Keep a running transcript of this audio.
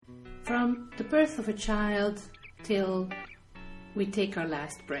from the birth of a child till we take our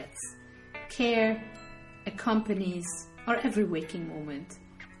last breaths. Care accompanies our every waking moment,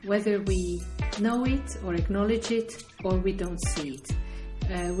 whether we know it or acknowledge it or we don't see it.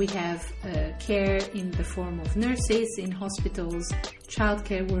 We have care in the form of nurses in hospitals,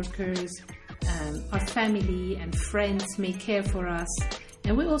 childcare workers, our family and friends may care for us,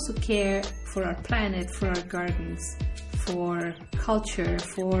 and we also care for our planet, for our gardens, for culture,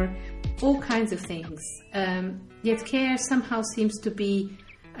 for all kinds of things. Yet care somehow seems to be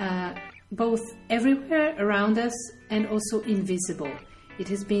both everywhere around us and also invisible. It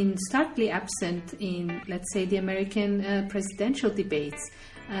has been starkly absent in, let's say, the American presidential debates,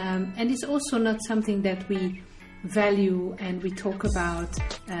 and it's also not something that we value and we talk about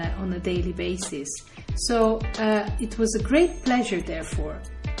on a daily basis. So it was a great pleasure, therefore,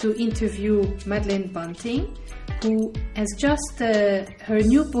 to interview Madeleine Bunting, who has just, her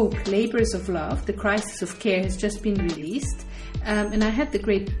new book, Labours of Love, The Crisis of Care, has just been released. And I had the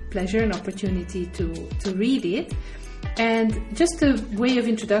great pleasure and opportunity to read it. And just a way of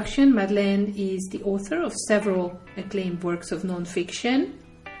introduction, Madeleine is the author of several acclaimed works of non-fiction.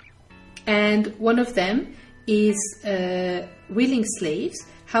 And one of them is Willing Slaves,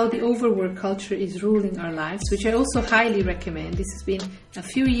 How the Overwork Culture is Ruling Our Lives, which I also highly recommend. This has been a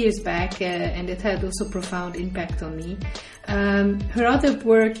few years back and it had also profound impact on me. Her other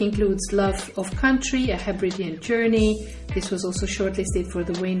work includes Love of Country, A Hebridean Journey. This was also shortlisted for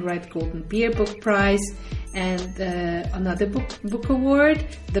the Wainwright Golden Bear Book Prize. And another book award,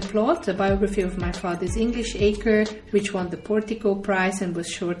 The Plot, a biography of my father's English acre, which won the Portico Prize and was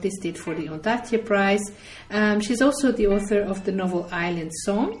shortlisted for the Ondaatje Prize. She's also the author of the novel Island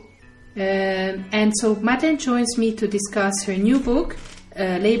Song. And so Madeleine joins me to discuss her new book,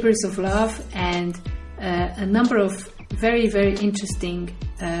 Labours of Love, and a number of very, very interesting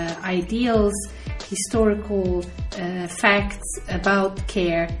ideals, historical facts about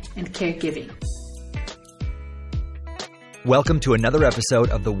care and caregiving. Welcome to another episode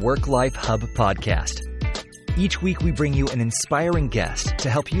of the WorkLife HUB podcast. Each week we bring you an inspiring guest to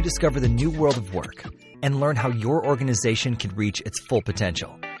help you discover the new world of work and learn how your organization can reach its full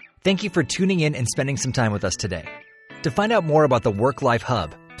potential. Thank you for tuning in and spending some time with us today. To find out more about the WorkLife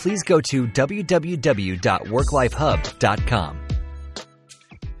HUB, please go to www.worklifehub.com.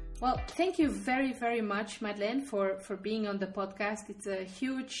 Well, thank you very, very much, Madeleine, for being on the podcast. It's a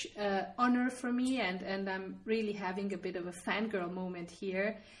huge honor for me, and I'm really having a bit of a fangirl moment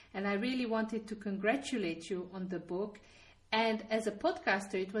here. And I really wanted to congratulate you on the book. And as a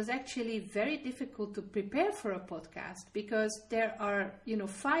podcaster, it was actually very difficult to prepare for a podcast because there are,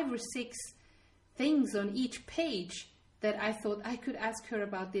 5 or 6 things on each page that I thought I could ask her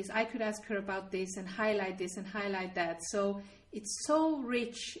about this, I could ask her about this, and highlight this and highlight that. So it's so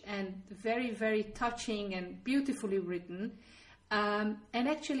rich and very, very touching and beautifully written, and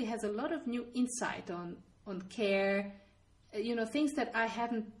actually has a lot of new insight on care, things that I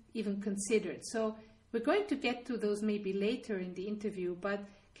hadn't even considered. So we're going to get to those maybe later in the interview, but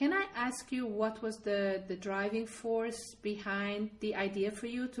can I ask you what was the driving force behind the idea for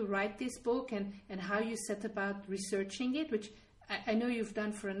you to write this book and how you set about researching it, which I know you've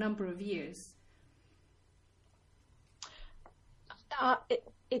done for a number of years?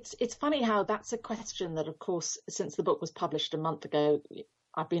 It's funny how that's a question that, of course, since the book was published a month ago,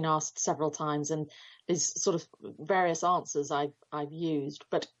 I've been asked several times, and there's sort of various answers I've used.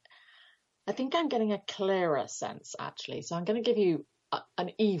 But I think I'm getting a clearer sense, actually. So I'm going to give you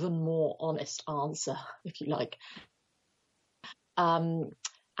an even more honest answer, if you like. And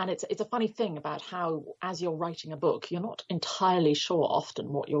it's a funny thing about how, as you're writing a book, you're not entirely sure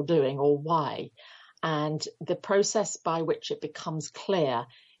often what you're doing or why. And the process by which it becomes clear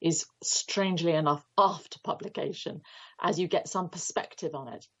is, strangely enough, after publication, as you get some perspective on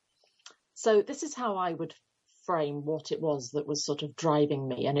it. So this is how I would frame what it was that was sort of driving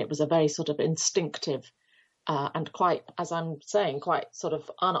me. And it was a very sort of instinctive and quite, as I'm saying, quite sort of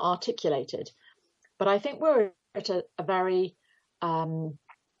unarticulated. But I think we're at a very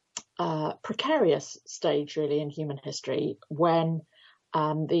precarious stage, really, in human history when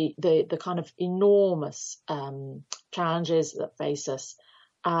the kind of enormous challenges that face us.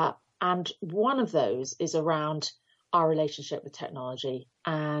 And one of those is around our relationship with technology.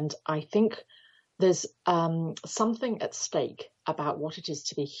 And I think there's something at stake about what it is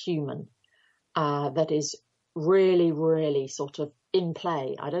to be human that is really, really sort of in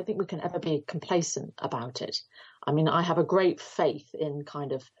play. I don't think we can ever be complacent about it. I mean, I have a great faith in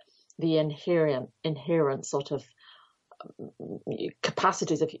kind of the inherent sort of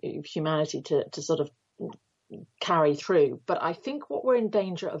capacities of humanity to sort of carry through. But I think what we're in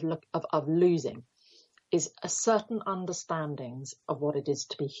danger of losing is a certain understandings of what it is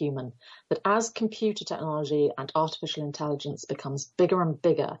to be human. That as computer technology and artificial intelligence becomes bigger and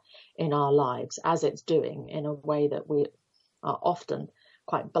bigger in our lives, as it's doing in a way that we are often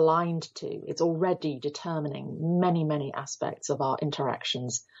quite blind to, it's already determining many, many aspects of our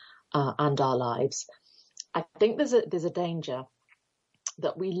interactions and our lives. I think there's a danger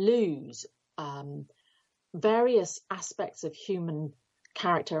that we lose various aspects of human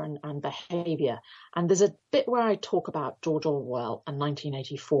character and behaviour. And there's a bit where I talk about George Orwell and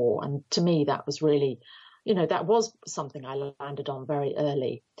 1984. And to me, that was really, that was something I landed on very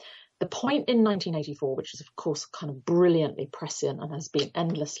early. The point in 1984, which is, of course, kind of brilliantly prescient and has been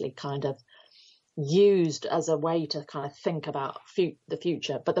endlessly kind of used as a way to kind of think about the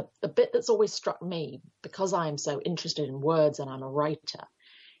future. But the bit that's always struck me, because I am so interested in words and I'm a writer,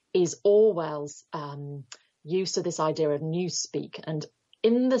 is Orwell's use of this idea of newspeak. And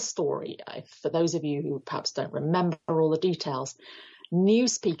in the story, for those of you who perhaps don't remember all the details,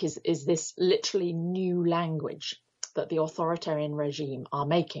 newspeak is this literally new language that the authoritarian regime are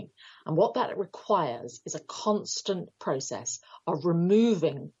making. And what that requires is a constant process of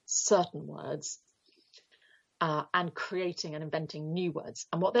removing certain words and creating and inventing new words.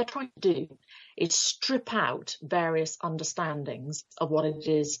 And what they're trying to do is strip out various understandings of what it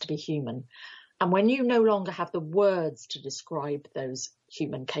is to be human. And when you no longer have the words to describe those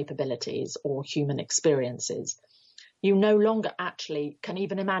human capabilities or human experiences, you no longer actually can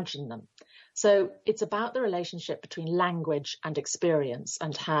even imagine them. So it's about the relationship between language and experience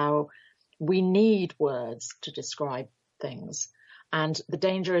and how we need words to describe things. And the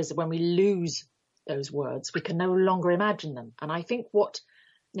danger is that when we lose those words, we can no longer imagine them. And I think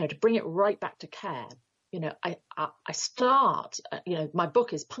to bring it right back to care, I start, my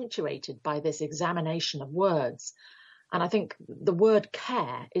book is punctuated by this examination of words. And I think the word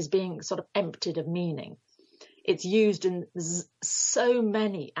care is being sort of emptied of meaning. It's used in so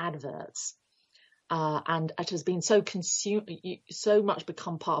many adverts, and it has been so much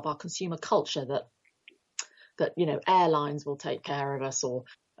become part of our consumer culture that airlines will take care of us, or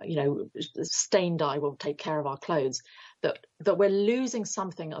stain dye will take care of our clothes. That we're losing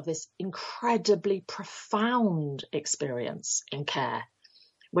something of this incredibly profound experience in care.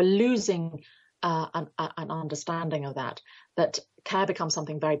 We're losing an understanding of that care becomes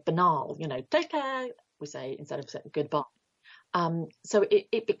something very banal. Take care, we say, instead of saying goodbye. So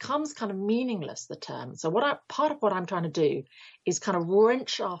it becomes kind of meaningless, the term. So part of what I'm trying to do is kind of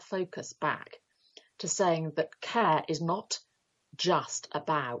wrench our focus back to saying that care is not just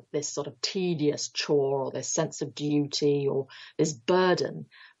about this sort of tedious chore or this sense of duty or this burden,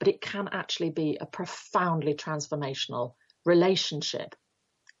 but it can actually be a profoundly transformational relationship.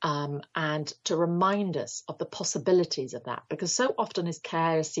 And to remind us of the possibilities of that, because so often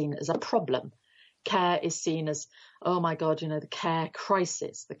care is seen as a problem. Care is seen as, oh my God, the care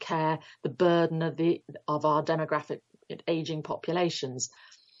crisis, the burden of our demographic aging populations.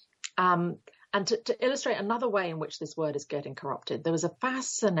 And to illustrate another way in which this word is getting corrupted, there was a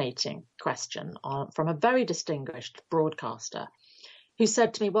fascinating question from a very distinguished broadcaster who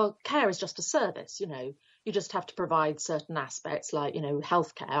said to me, well, care is just a service, you just have to provide certain aspects like,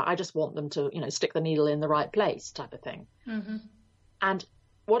 healthcare. I just want them to, stick the needle in the right place type of thing. Mm-hmm. And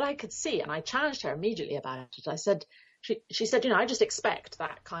what I could see, and I challenged her immediately about it, I said, she said, I just expect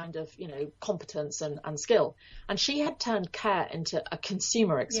that kind of, competence and skill. And she had turned care into a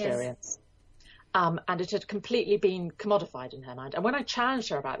consumer experience. Yes. And it had completely been commodified in her mind. And when I challenged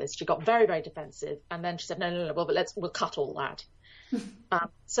her about this, she got very, very defensive. And then she said, no, well, but we'll cut all that.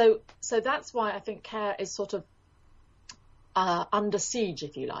 So that's why I think care is sort of under siege,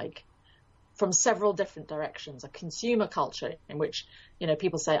 if you like, from several different directions. A consumer culture in which,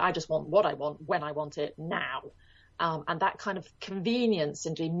 people say, I just want what I want, when I want it, now. And that kind of convenience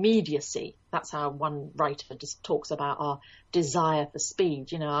and immediacy, that's how one writer just talks about our desire for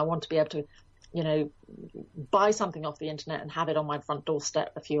speed. I want to be able to, buy something off the internet and have it on my front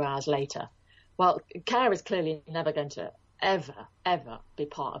doorstep a few hours later. Well, care is clearly never going to ever be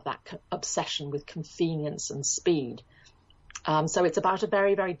part of that obsession with convenience and speed. So it's about a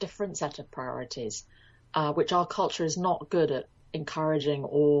very, very different set of priorities, which our culture is not good at encouraging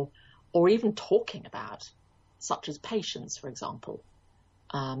or even talking about, such as patience, for example.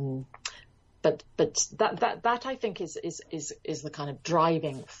 But that I think is the kind of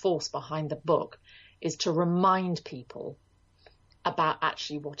driving force behind the book, is to remind people about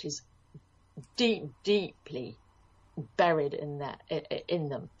actually what is deeply buried in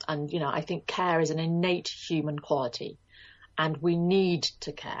them. And I think care is an innate human quality, and we need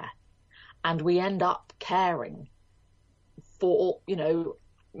to care. and we end up caring for,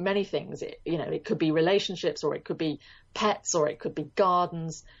 many things. It could be relationships, or it could be pets, or it could be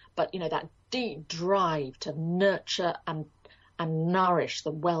gardens, but that deep drive to nurture and nourish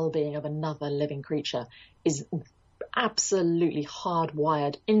the well-being of another living creature is absolutely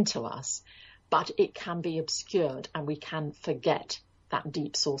hardwired into us, but it can be obscured, and we can forget that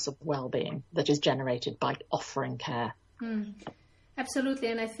deep source of well-being that is generated by offering care. Absolutely.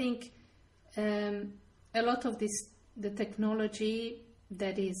 And I think a lot of the technology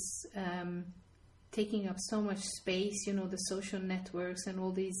that is taking up so much space, the social networks and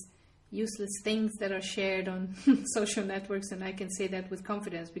all these useless things that are shared on social networks, and I can say that with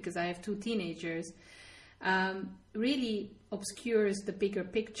confidence because I have 2 teenagers, really obscures the bigger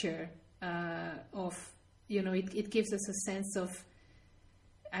picture of, it gives us a sense of,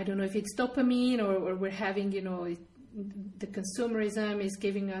 I don't know if it's dopamine or we're having, the consumerism is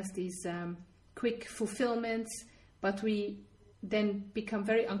giving us these quick fulfillments, but we then become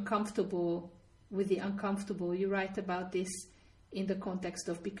very uncomfortable with the uncomfortable. You write about this in the context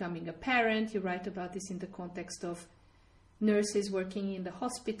of becoming a parent. You write about this in the context of nurses working in the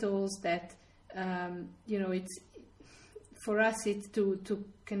hospitals, that, it's, for us, it's to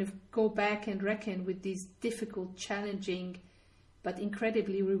kind of go back and reckon with these difficult, challenging, but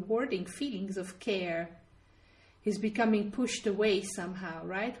incredibly rewarding feelings of care is becoming pushed away somehow,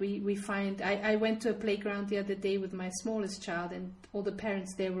 right? We find, I went to a playground the other day with my smallest child, and all the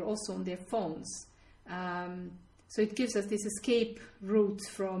parents there were also on their phones. So it gives us this escape route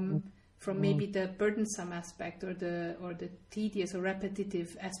from maybe the burdensome aspect or the tedious or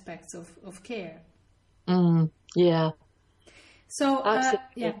repetitive aspects of care. Yeah. So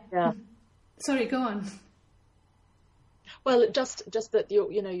yeah. Sorry, go on. Well, just that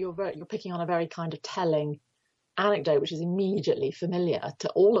you're picking on a very kind of telling anecdote, which is immediately familiar to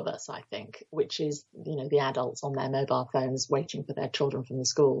all of us, I think, which is, the adults on their mobile phones waiting for their children from the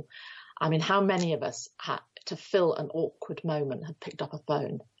school. I mean, how many of us had to fill an awkward moment have picked up a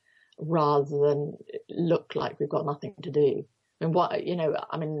phone rather than look like we've got nothing to do?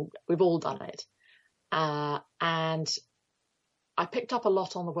 I mean, we've all done it. And I picked up a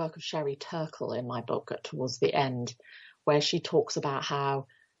lot on the work of Sherry Turkle in my book towards the end, where she talks about how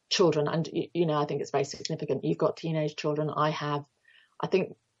children, and I think it's very significant. You've got teenage children. I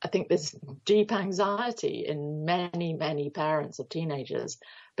think there's deep anxiety in many, many parents of teenagers,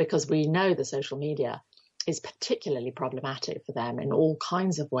 because we know the social media is particularly problematic for them in all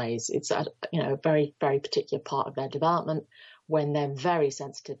kinds of ways. It's a very, very particular part of their development when they're very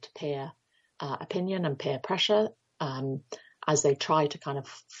sensitive to peer opinion and peer pressure, as they try to kind of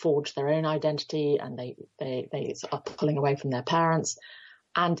forge their own identity, and they are pulling away from their parents.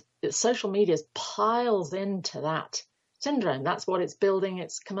 And social media piles into that syndrome. That's what it's building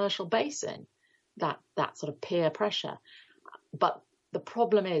its commercial base in, that sort of peer pressure. But the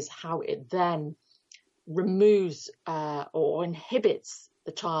problem is how it then removes or inhibits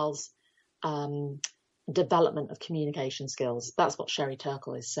the child's development of communication skills. That's what Sherry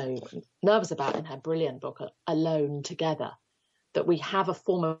Turkle is so nervous about in her brilliant book, Alone Together, that we have a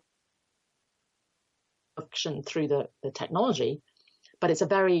form of connection through the technology, but it's a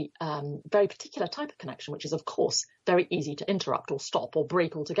very, very particular type of connection, which is, of course, very easy to interrupt or stop or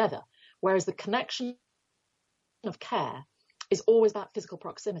break altogether. Whereas the connection of care is always about physical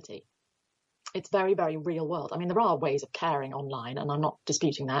proximity. It's very, very real world. I mean, there are ways of caring online, and I'm not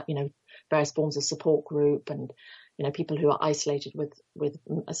disputing that, various forms of support group, and, people who are isolated with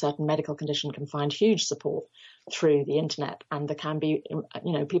a certain medical condition can find huge support through the internet. And there can be,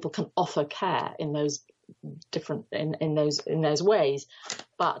 people can offer care in those different, in those ways.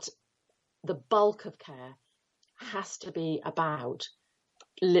 But the bulk of care has to be about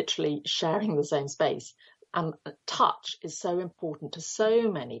literally sharing the same space. And touch is so important to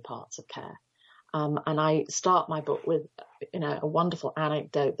so many parts of care. And I start my book with, a wonderful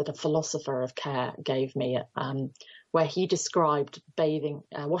anecdote that a philosopher of care gave me, where he described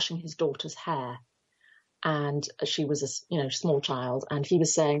washing his daughter's hair. And she was a, small child. And he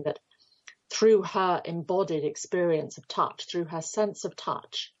was saying that through her embodied experience of touch, through her sense of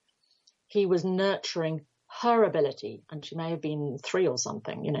touch, he was nurturing her ability. And she may have been 3 or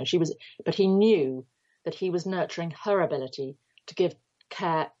something, but he knew that he was nurturing her ability to give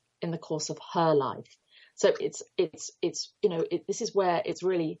care in the course of her life. So this is where it's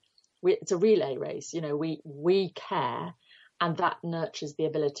really, it's a relay race. We care, and that nurtures the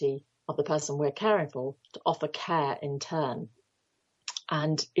ability of the person we're caring for to offer care in turn.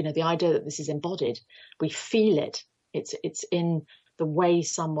 And, the idea that this is embodied, we feel it. It's in the way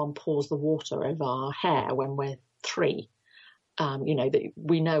someone pours the water over our hair when we're 3. that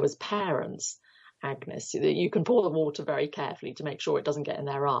we know as parents, Agnes, that you can pour the water very carefully to make sure it doesn't get in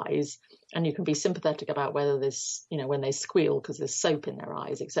their eyes, and you can be sympathetic about whether this, when they squeal because there's soap in their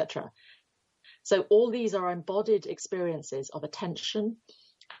eyes, etc. So all these are embodied experiences of attention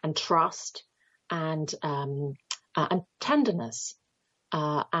and trust and tenderness.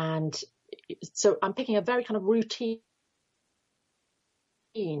 And so I'm picking a very kind of routine,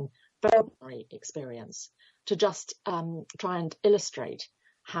 very experience to just try and illustrate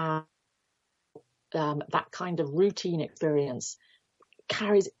how that kind of routine experience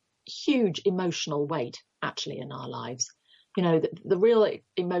carries huge emotional weight actually in our lives. The real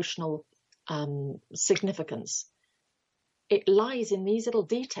emotional significance, it lies in these little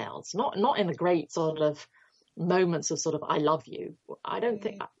details, not in the great sort of moments of sort of I love you. I don't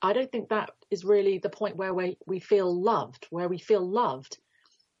think that is really the point where we feel loved. Where we feel loved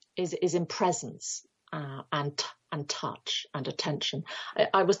is in presence and touch and attention.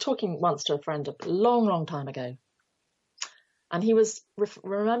 I was talking once to a friend a long time ago, and he was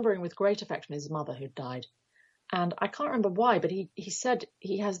remembering with great affection his mother who'd died. And I can't remember why, but he said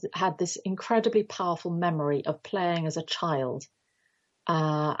he has had this incredibly powerful memory of playing as a child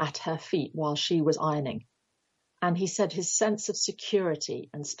at her feet while she was ironing. And he said his sense of security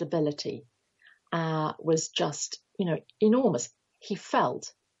and stability was just, enormous. He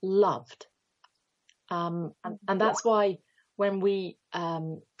felt loved. And that's why when we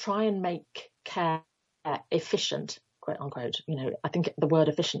try and make care efficient, quote unquote, I think the word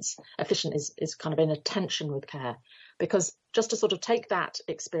efficient is kind of in a tension with care, because just to sort of take that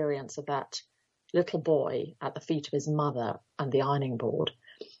experience of that little boy at the feet of his mother and the ironing board,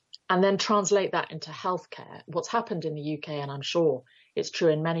 and then translate that into healthcare. What's happened in the UK, and I'm sure it's true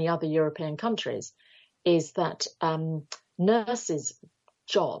in many other European countries, is that nurses'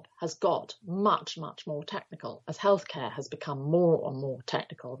 job has got much more technical as healthcare has become more and more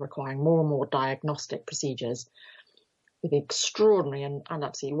technical, requiring more and more diagnostic procedures with extraordinary and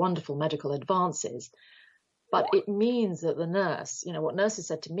absolutely wonderful medical advances. But it means that the nurse, what nurses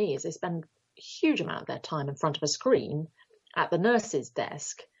said to me is they spend a huge amount of their time in front of a screen at the nurse's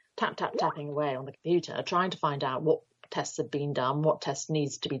desk, tapping away on the computer, trying to find out what tests have been done, what tests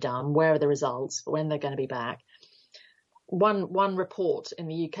needs to be done, where are the results, when they're going to be back. One report in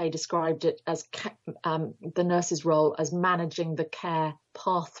the UK described it as the nurse's role as managing the care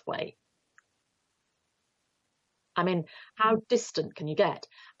pathway. I mean, how distant can you get?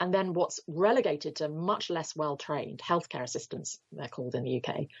 And then what's relegated to much less well-trained healthcare assistants, they're called in the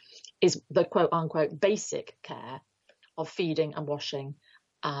UK, is the quote-unquote basic care of feeding and washing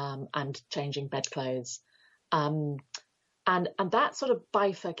and changing bedclothes. And that sort of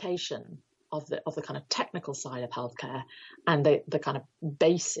bifurcation of the kind of technical side of healthcare and the kind of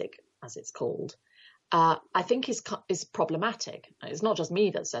basic, as it's called, I think is problematic. It's not just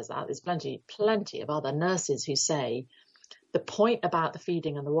me that says that. There's plenty of other nurses who say the point about the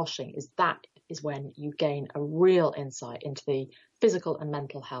feeding and the washing is when you gain a real insight into the physical and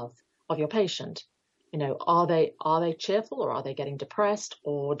mental health of your patient. Are they cheerful, or are they getting depressed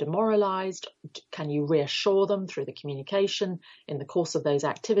or demoralized? Can you reassure them through the communication in the course of those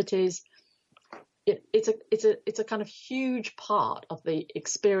activities? It's a kind of huge part of the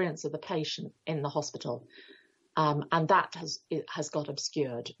experience of the patient in the hospital, and that has got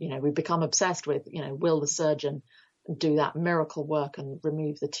obscured. We've become obsessed with will the surgeon do that miracle work and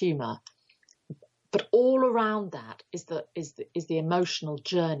remove the tumor? But all around that is the emotional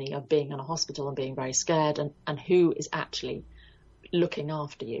journey of being in a hospital and being very scared, and who is actually looking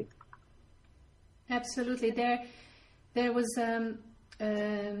after you. Absolutely. There was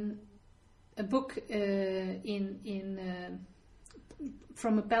a book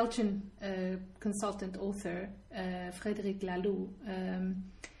from a Belgian consultant author, Frédéric Laloux,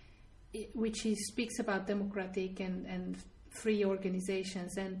 which he speaks about democratic and free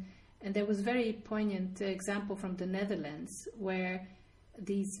organizations, and there was a very poignant example from the Netherlands where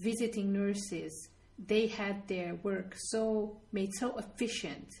these visiting nurses, they had their work made so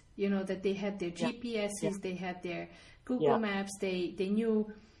efficient, that they had their GPSs, they had their Google Maps, they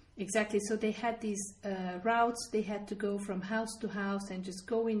knew exactly. So they had these routes they had to go from house to house and just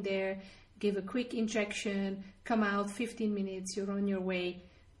go in there, give a quick injection, come out 15 minutes, you're on your way,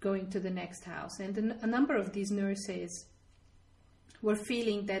 going to the next house. And a number of these nurses were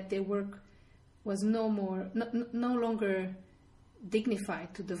feeling that their work was no longer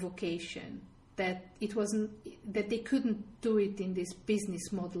dignified to the vocation, that they couldn't do it in this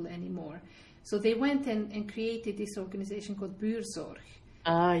business model anymore. So they went and created this organization called Buurzorg.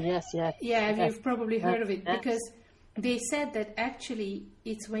 Yes. Yeah, you've probably heard of it, because they said that actually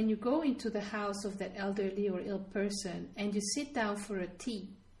it's when you go into the house of that elderly or ill person and you sit down for a tea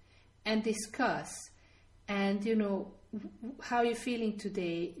and discuss, and how you're feeling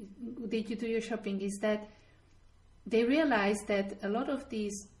today, did you do your shopping, is that they realize that a lot of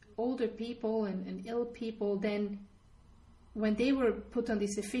these older people and ill people, then when they were put on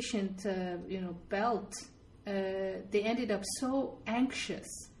this efficient belt, they ended up so anxious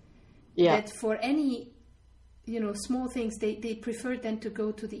that for any small things, they preferred then to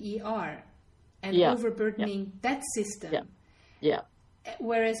go to the ER and overburdening that system. Yeah.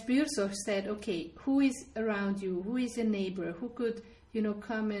 Whereas Buurtzorg said, okay, who is around you? Who is a neighbor? Who could,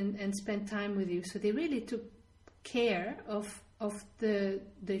 come and spend time with you? So they really took care of the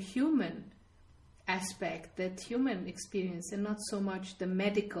human aspect, that human experience, and not so much the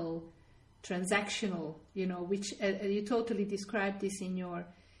medical, transactional, which you totally described this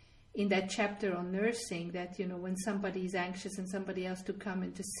in that chapter on nursing, that, when somebody is anxious and somebody else to come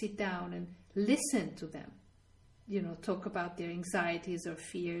and to sit down and listen to them, talk about their anxieties or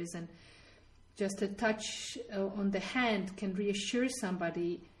fears, and just a touch on the hand can reassure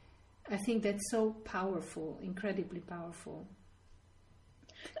somebody. I think that's so powerful, incredibly powerful.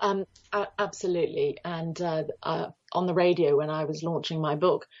 Absolutely. And on the radio, when I was launching my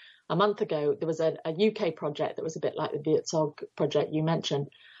book a month ago, there was a UK project that was a bit like the Buurtzorg project you mentioned,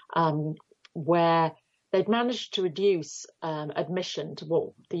 where they'd managed to reduce admission to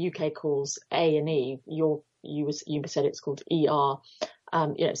what the UK calls A&E. You said it's called ER.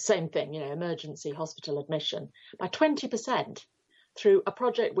 Same thing. Emergency hospital admission by 20% through a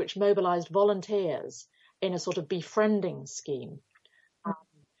project which mobilised volunteers in a sort of befriending scheme,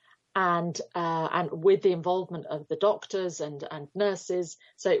 and with the involvement of the doctors and nurses.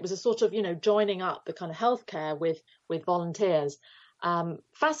 So it was a sort of joining up the kind of healthcare with volunteers.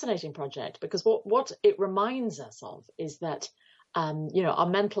 Fascinating project, because what it reminds us of is that our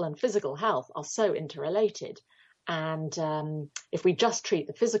mental and physical health are so interrelated, and if we just treat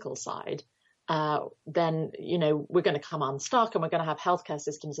the physical side, then we're going to come unstuck, and we're going to have healthcare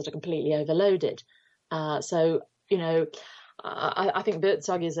systems that are completely overloaded. I think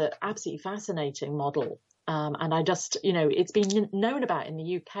Buurtzorg is an absolutely fascinating model, and I just it's been known about in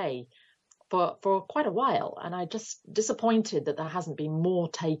the UK for quite a while, and I'm just disappointed that there hasn't been more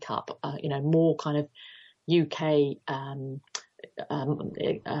take up, more kind of UK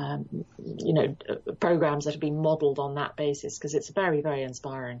programs that have been modelled on that basis, because it's very, very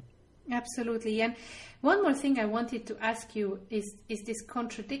inspiring. Absolutely. And one more thing I wanted to ask you is this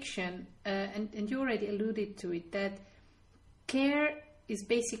contradiction, and you already alluded to it, that care is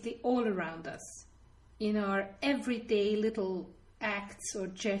basically all around us in our everyday little acts or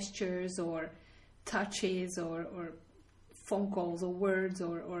gestures or touches or phone calls or words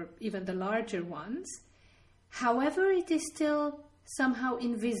or even the larger ones. However, it is still somehow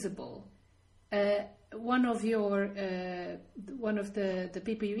invisible. One of the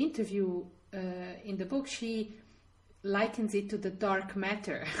people you interview in the book, she likens it to the dark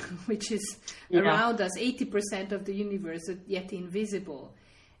matter, which is around us, 80% of the universe, yet invisible.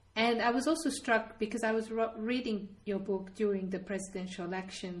 And I was also struck because I was reading your book during the presidential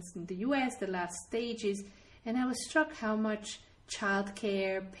elections in the US, the last stages, and I was struck how much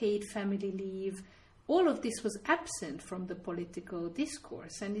childcare, paid family leave, all of this was absent from the political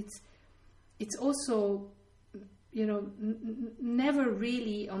discourse. And it's also, never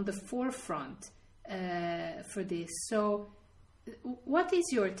really on the forefront for this. So what is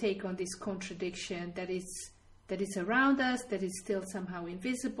your take on this contradiction that is around us, that is still somehow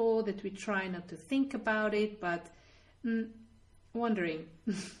invisible, that we try not to think about it, but wondering?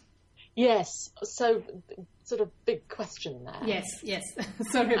 Yes, so sort of big question there. Yes.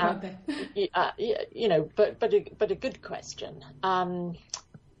 Sorry about that. But a good question.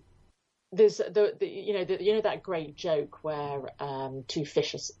 There's that great joke where two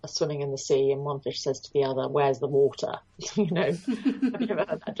fish are swimming in the sea, and one fish says to the other, "Where's the water?" Have you ever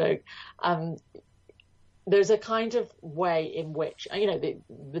heard that joke? There's a kind of way in which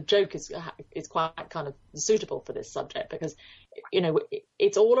the joke is quite kind of suitable for this subject, because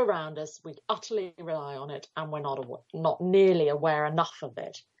it's all around us. We utterly rely on it, and we're not nearly aware enough of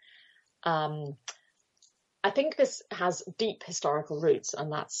it. I think this has deep historical roots,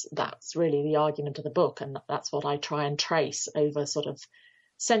 and that's really the argument of the book, and that's what I try and trace over sort of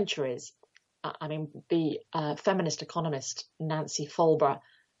centuries. The feminist economist Nancy Folbra,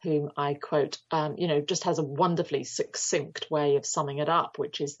 whom I quote, just has a wonderfully succinct way of summing it up,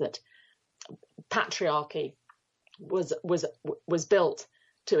 which is that patriarchy was built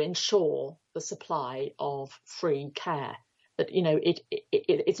to ensure the supply of free care. That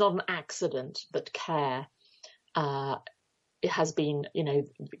it's not an accident that care it has been,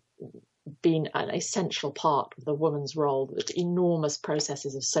 been an essential part of the woman's role, that enormous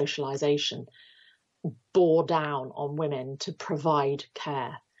processes of socialization bore down on women to provide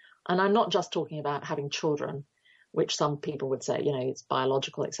care. And I'm not just talking about having children, which some people would say, it's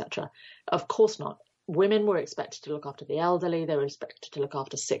biological, etc. Of course not. Women were expected to look after the elderly. They were expected to look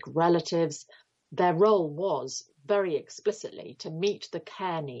after sick relatives. Their role was very explicitly to meet the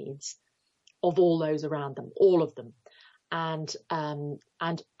care needs of all those around them, all of them. And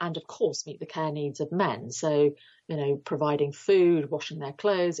of course meet the care needs of men. So, providing food, washing their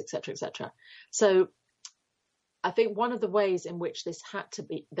clothes, etc., etc. So I think one of the ways in which this had to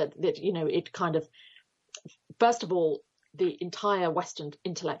be that it kind of, first of all, the entire Western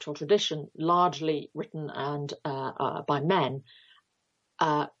intellectual tradition, largely written and by men,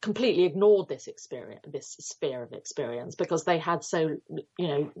 completely ignored this sphere of experience, because they had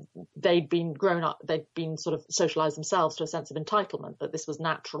they'd been grown up, they'd been sort of socialized themselves to a sense of entitlement, that this was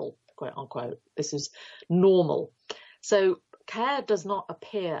natural, quote unquote, this is normal. So care does not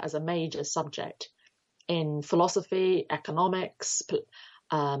appear as a major subject in philosophy, economics,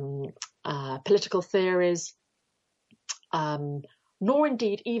 political theories, nor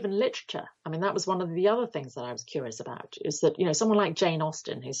indeed even literature. I mean, that was one of the other things that I was curious about, is that, someone like Jane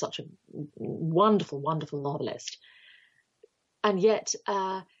Austen, who's such a wonderful, wonderful novelist, and yet,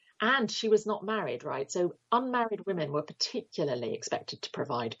 and she was not married, right? So unmarried women were particularly expected to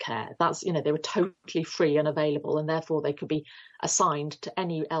provide care. That's, they were totally free and available, and therefore they could be assigned to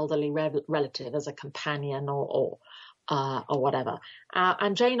any elderly relative as a companion or whatever.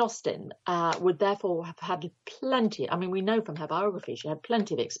 And Jane Austen would therefore have had plenty, I mean, we know from her biography, she had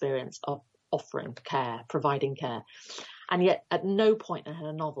plenty of experience of offering care, providing care. And yet at no point in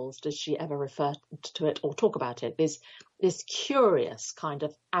her novels does she ever refer to it or talk about it. There's this curious kind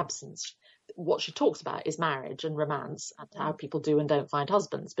of absence. What she talks about is marriage and romance and how people do and don't find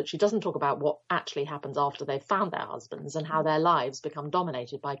husbands, but she doesn't talk about what actually happens after they've found their husbands and how their lives become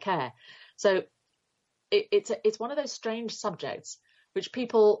dominated by care. So it's one of those strange subjects which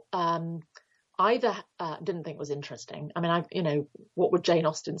people either didn't think was interesting. I mean, what would Jane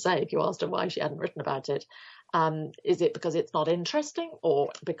Austen say if you asked her why she hadn't written about it? Is it because it's not interesting, or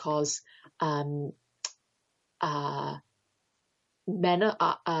because men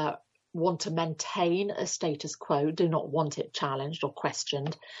want to maintain a status quo, do not want it challenged or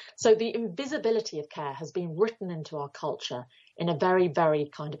questioned? So the invisibility of care has been written into our culture in a very, very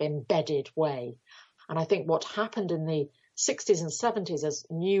kind of embedded way. And I think what happened in the 60s and 70s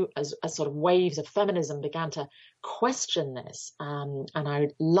as sort of waves of feminism began to question this, and I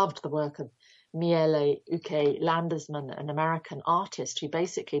loved the work of Miele Uke-Landesman, an American artist who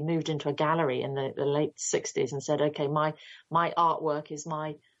basically moved into a gallery in the late 60s and said, okay, my artwork is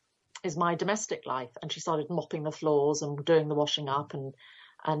my domestic life. And she started mopping the floors and doing the washing up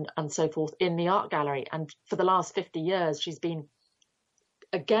and so forth in the art gallery. And for the last 50 years, she's been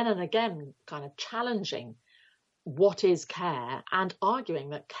again and again kind of challenging what is care, and arguing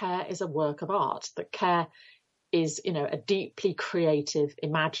that care is a work of art, that care is, a deeply creative,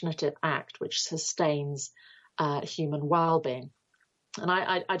 imaginative act which sustains human well-being. And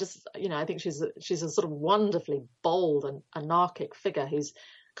I just, I think she's a sort of wonderfully bold and anarchic figure who's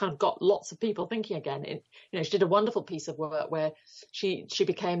kind of got lots of people thinking again. She did a wonderful piece of work where she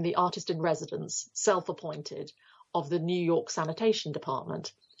became the artist in residence, self-appointed, of the New York Sanitation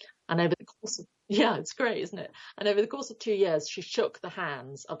Department. And over the course of, it's great, isn't it? And over the course of 2 years, she shook the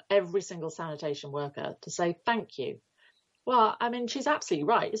hands of every single sanitation worker to say thank you. Well, I mean, she's absolutely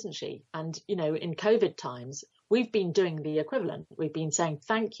right, isn't she? And, in COVID times, we've been doing the equivalent. We've been saying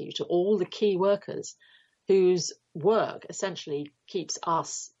thank you to all the key workers whose work essentially keeps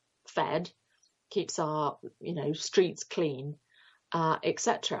us fed, keeps our, streets clean,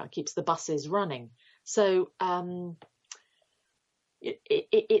 etc., keeps the buses running. So,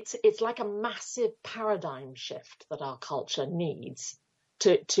 it's like a massive paradigm shift that our culture needs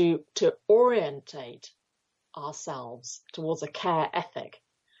to orientate ourselves towards a care ethic.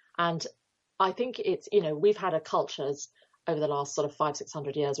 And I think it's, we've had a cultures over the last sort of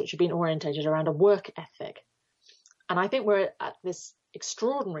 500-600 years which have been orientated around a work ethic. And I think we're at this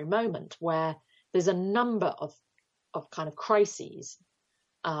extraordinary moment where there's a number of kind of crises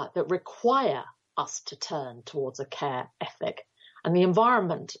that require us to turn towards a care ethic. And the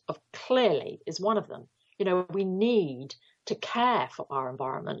environment clearly is one of them. We need to care for our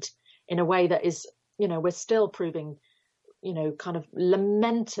environment in a way that is, we're still proving, kind of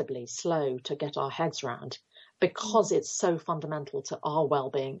lamentably slow to get our heads around, because it's so fundamental to our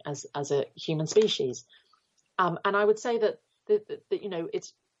well-being as a human species. And I would say that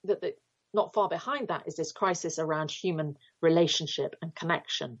it's that not far behind that is this crisis around human relationship and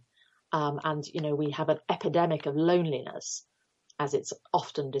connection. And, we have an epidemic of loneliness, as it's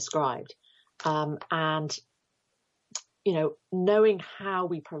often described. And, knowing how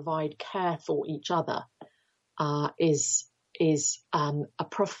we provide care for each other is a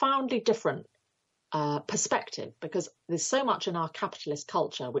profoundly different perspective, because there's so much in our capitalist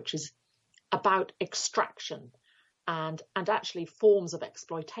culture which is about extraction and actually forms of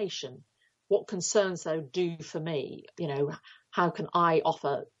exploitation. What concerns, though, do for me? How can I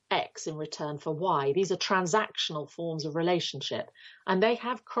offer X in return for Y? These are transactional forms of relationship, and they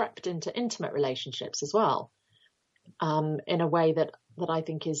have crept into intimate relationships as well, in a way that I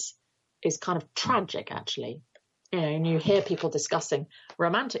think is kind of tragic, actually. And you hear people discussing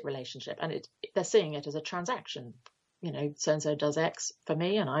romantic relationship, and they're seeing it as a transaction. So and so does X for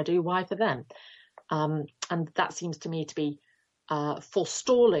me, and I do Y for them, and that seems to me to be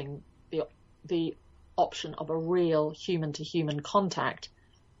forestalling the option of a real human-to-human contact,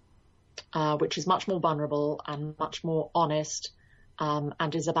 which is much more vulnerable and much more honest,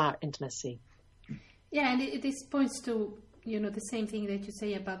 and is about intimacy. Yeah, and this points to the same thing that you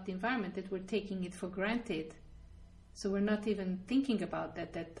say about the environment, that we're taking it for granted. So we're not even thinking about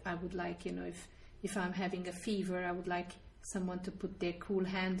that I would like, if I'm having a fever, I would like someone to put their cool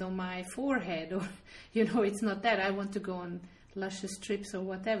hand on my forehead, or, it's not that. I want to go on luscious trips or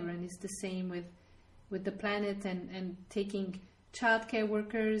whatever. And it's the same with the planet and taking childcare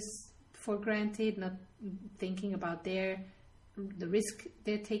workers for granted, not thinking about the risk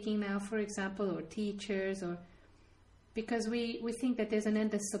they're taking now, for example, or teachers, or because we think that there's an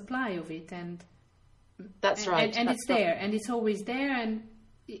endless supply of it, and that's right, and it's there, and it's always there, and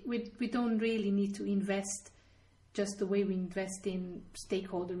we don't really need to invest just the way we invest in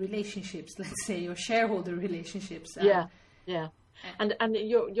stakeholder relationships, let's say, or shareholder relationships. Yeah. And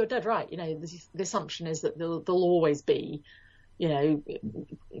you're dead right. The assumption is that there'll always be,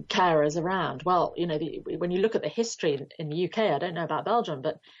 carers around. Well, when you look at the history in the UK, I don't know about Belgium,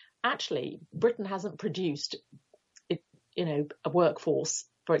 but actually Britain hasn't produced, a workforce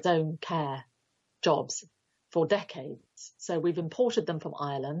for its own care jobs for decades. So we've imported them from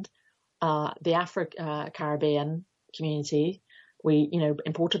Ireland, the Caribbean community. We,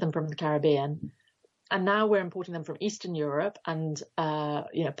 imported them from the Caribbean, and now we're importing them from Eastern Europe and,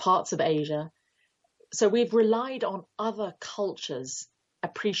 parts of Asia. So we've relied on other cultures'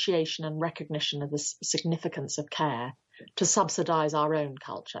 appreciation and recognition of the significance of care to subsidize our own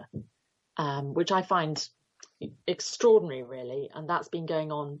culture, which I find extraordinary, really. And that's been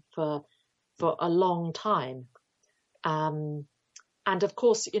going on for a long time. And of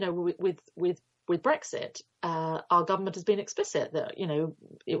course, with Brexit, our government has been explicit that,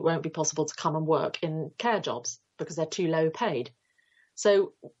 it won't be possible to come and work in care jobs because they're too low paid.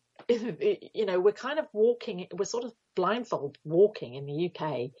 So, we're kind of we're sort of blindfold walking in the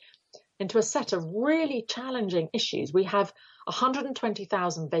UK into a set of really challenging issues. We have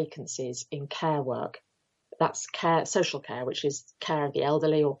 120,000 vacancies in care work. That's social care, which is care of the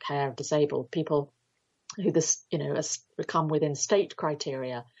elderly or care of disabled people who come within state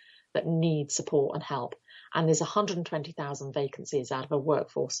criteria that need support and help. And there's 120,000 vacancies out of a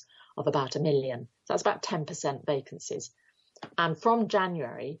workforce of about 1 million. So that's about 10% vacancies. And from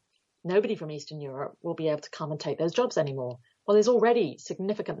January, nobody from Eastern Europe will be able to come and take those jobs anymore. Well, there's already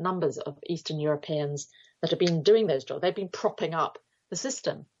significant numbers of Eastern Europeans that have been doing those jobs. They've been propping up the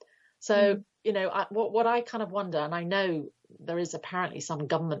system. So, what I kind of wonder, and I know there is apparently some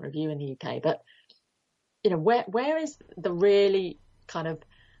government review in the UK, but, where is the really kind of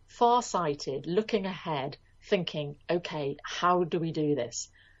far-sighted, looking ahead, thinking, okay, how do we do this?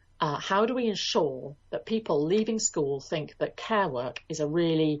 How do we ensure that people leaving school think that care work is a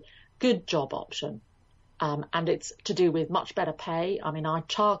really good job option? And it's to do with much better pay. I mean, our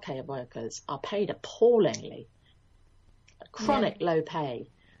childcare workers are paid appallingly, chronic low pay.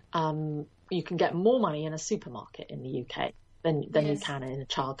 You can get more money in a supermarket in the UK than you can in a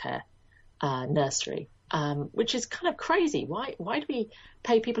childcare nursery, which is kind of crazy. Why do we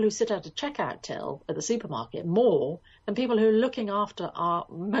pay people who sit at a checkout till at the supermarket more than people who are looking after our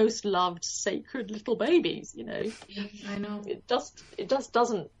most loved sacred little babies? I know it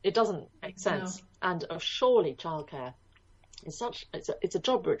doesn't make sense. No. And surely childcare is it's a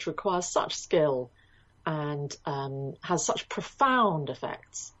job which requires such skill and has such profound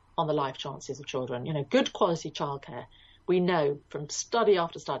effects on the life chances of children. Good quality childcare, we know from study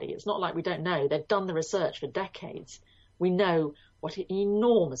after study, it's not like we don't know, they've done the research for decades. We know what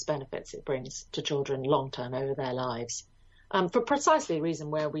enormous benefits it brings to children long term over their lives. For precisely the reason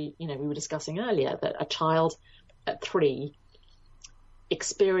where we were discussing earlier, that a child at 3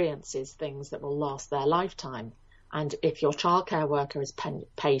 experiences things that will last their lifetime. And if your childcare worker is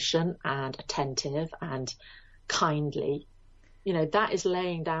patient and attentive and kindly, that is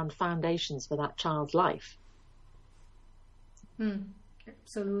laying down foundations for that child's life.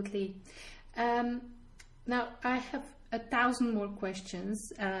 Absolutely. Now, I have 1,000 more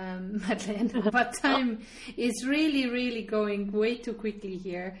questions, Madeleine, but time is really, really going way too quickly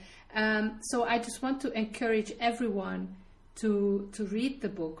here. So I just want to encourage everyone to read the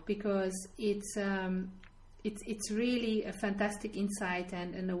book, because it's really a fantastic insight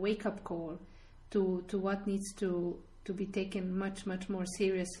and a wake-up call to what needs to be taken much, much more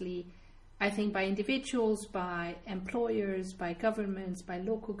seriously, I think, by individuals, by employers, by governments, by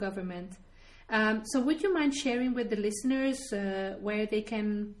local government. So would you mind sharing with the listeners where they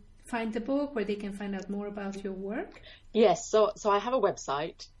can find the book, where they can find out more about your work? Yes, so I have a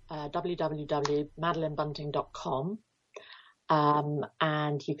website, www.madelinebunting.com,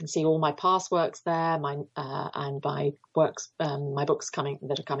 and you can see all my past works there, and my books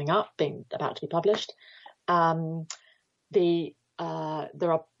that are coming up, about to be published. There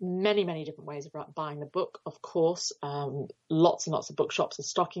are many, many different ways of buying the book, of course. Lots and lots of bookshops are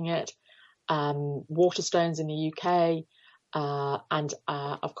stocking it. Waterstones in the UK, and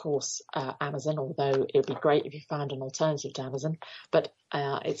of course Amazon, although it would be great if you found an alternative to Amazon, but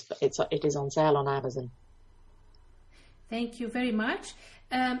it is on sale on Amazon. Thank you very much.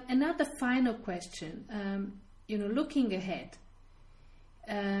 Another final question, looking ahead,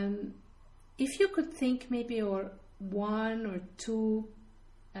 if you could think maybe one or two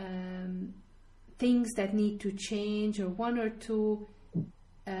things that need to change, or one or two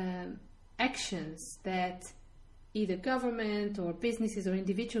actions that either government or businesses or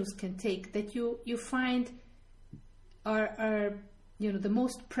individuals can take that you find are the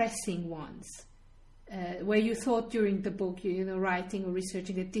most pressing ones, where you thought during the book, writing or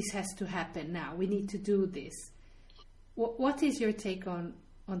researching, that this has to happen now, we need to do this. What is your take on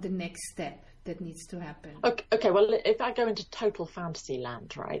the next step that needs to happen? Okay, well, if I go into total fantasy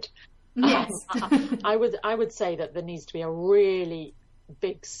land, right? Yes. I would say that there needs to be a really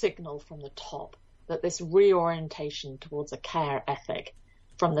big signal from the top, that this reorientation towards a care ethic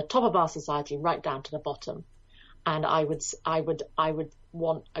from the top of our society right down to the bottom. And I would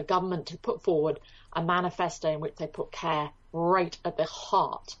want a government to put forward a manifesto in which they put care right at the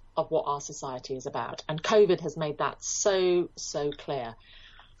heart of what our society is about. And COVID has made that so clear.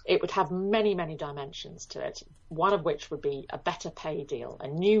 It would have many, many dimensions to it, one of which would be a better pay deal, a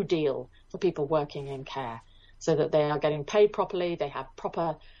new deal for people working in care, so that they are getting paid properly, they have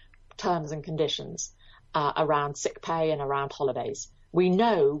proper terms and conditions around sick pay and around holidays. We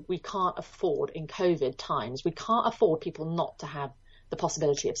know we can't afford, in COVID times, we can't afford people not to have the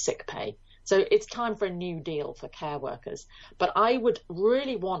possibility of sick pay. So it's time for a new deal for care workers. But I would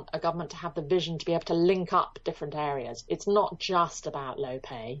really want a government to have the vision to be able to link up different areas. It's not just about low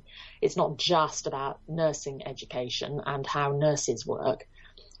pay. It's not just about nursing education and how nurses work.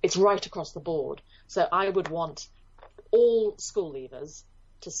 It's right across the board. So I would want all school leavers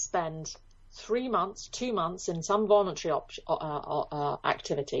to spend 2 months in some voluntary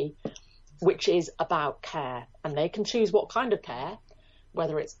activity, which is about care. And they can choose what kind of care,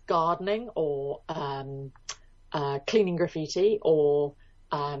 whether it's gardening or cleaning graffiti or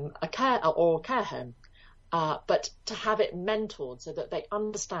a care home. But to have it mentored so that they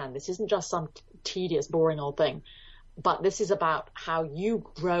understand this isn't just some tedious, boring old thing, but this is about how you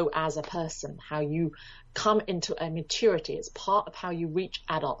grow as a person, how you come into a maturity. It's part of how you reach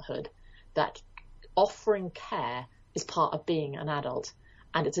adulthood, that offering care is part of being an adult.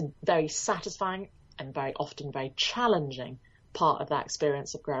 And it's a very satisfying and very often very challenging part of that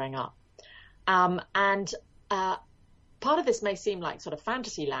experience of growing up. Part of this may seem like sort of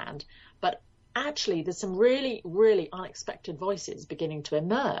fantasy land, but actually there's some really, really unexpected voices beginning to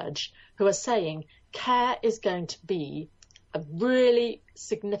emerge who are saying care is going to be a really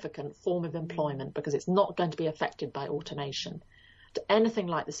significant form of employment because it's not going to be affected by automation to anything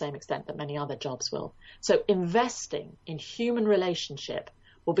like the same extent that many other jobs will. So investing in human relationship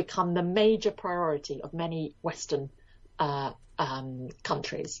will become the major priority of many Western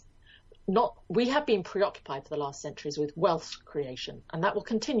countries. We have been preoccupied for the last centuries with wealth creation, and that will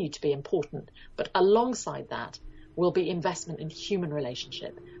continue to be important. But alongside that will be investment in human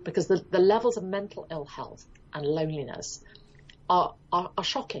relationship, because the levels of mental ill health and loneliness are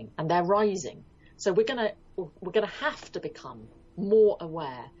shocking, and they're rising. So we're gonna have to become more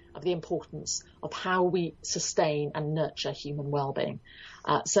aware of the importance of how we sustain and nurture human well-being.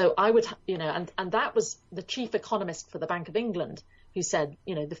 So I would, and that was the chief economist for the Bank of England who said,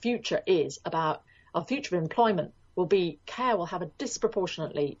 the future of employment will care will have a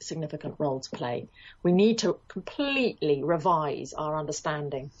disproportionately significant role to play. We need to completely revise our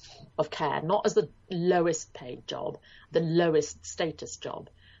understanding of care, not as the lowest paid job, the lowest status job,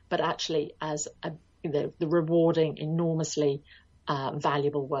 but actually as the rewarding, enormously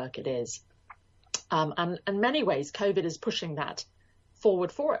valuable work it is. And in many ways, COVID is pushing that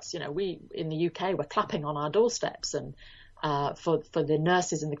forward for us. We in the UK, we're clapping on our doorsteps, and for the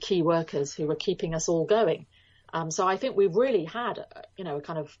nurses and the key workers who are keeping us all going. So I think we've really had, a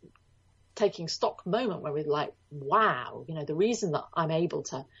kind of taking stock moment where we're like, wow, the reason that I'm able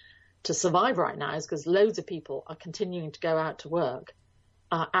to survive right now is because loads of people are continuing to go out to work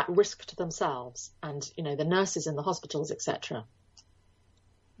at risk to themselves and, the nurses in the hospitals, etc.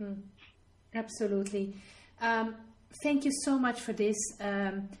 Absolutely. Thank you so much for this.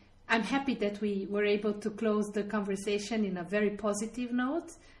 I'm happy that we were able to close the conversation in a very positive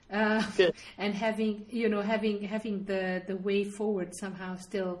note. And having the way forward somehow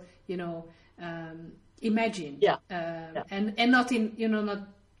still, imagined, and not in, not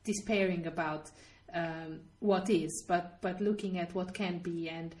despairing about what is, but looking at what can be,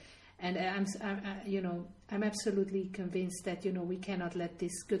 and I'm absolutely convinced that we cannot let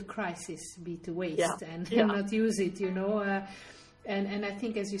this good crisis be to waste and not use it, And I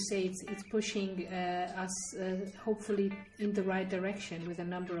think, as you say, it's pushing us hopefully in the right direction with a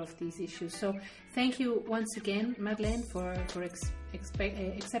number of these issues. So thank you once again, Madeleine, for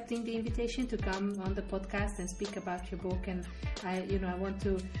accepting the invitation to come on the podcast and speak about your book. And I want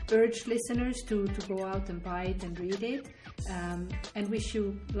to urge listeners to go out and buy it and read it, and wish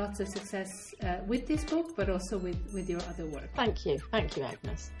you lots of success with this book, but also with your other work. Thank you,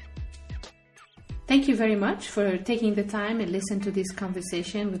 Agnes. Thank you very much for taking the time and listen to this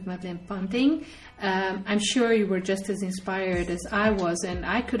conversation with Madeleine Bunting. I'm sure you were just as inspired as I was, and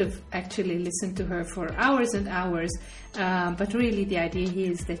I could have actually listened to her for hours and hours. But really the idea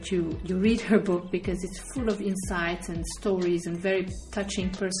here is that you read her book, because it's full of insights and stories and very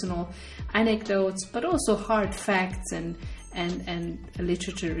touching personal anecdotes, but also hard facts and a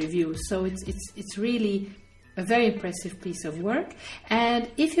literature review. So it's really a very impressive piece of work.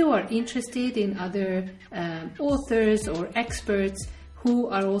 And if you are interested in other authors or experts who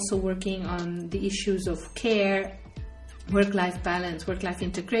are also working on the issues of care, work-life balance, work-life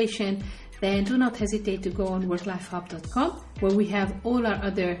integration, then do not hesitate to go on WorkLifeHub.com, where we have all our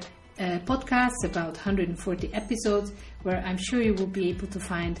other podcasts, about 140 episodes, where I'm sure you will be able to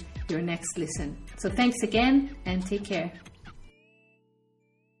find your next listen. So thanks again, and take care.